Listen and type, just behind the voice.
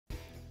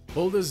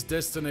Builder's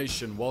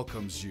Destination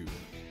welcomes you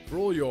for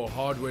all your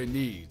hardware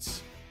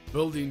needs,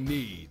 building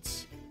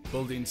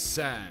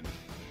sand,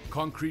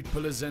 concrete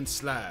pillars and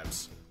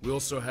slabs. We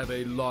also have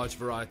a large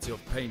variety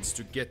of paints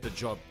to get the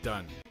job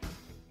done.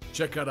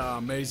 Check out our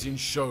amazing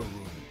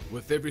showroom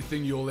with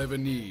everything you'll ever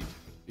need,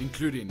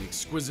 including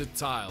exquisite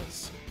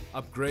tiles.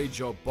 Upgrade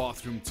your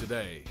bathroom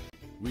today.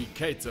 We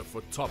cater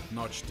for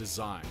top-notch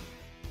design.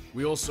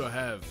 We also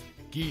have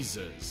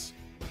geysers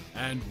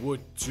and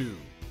wood too.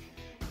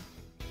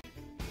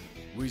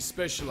 We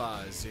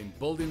specialize in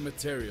building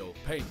material,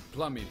 paint,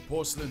 plumbing,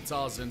 porcelain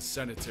tiles and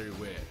sanitary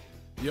ware.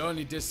 The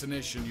only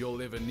destination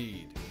you'll ever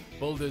need.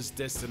 Builder's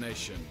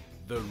Destination,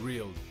 the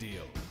real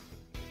deal.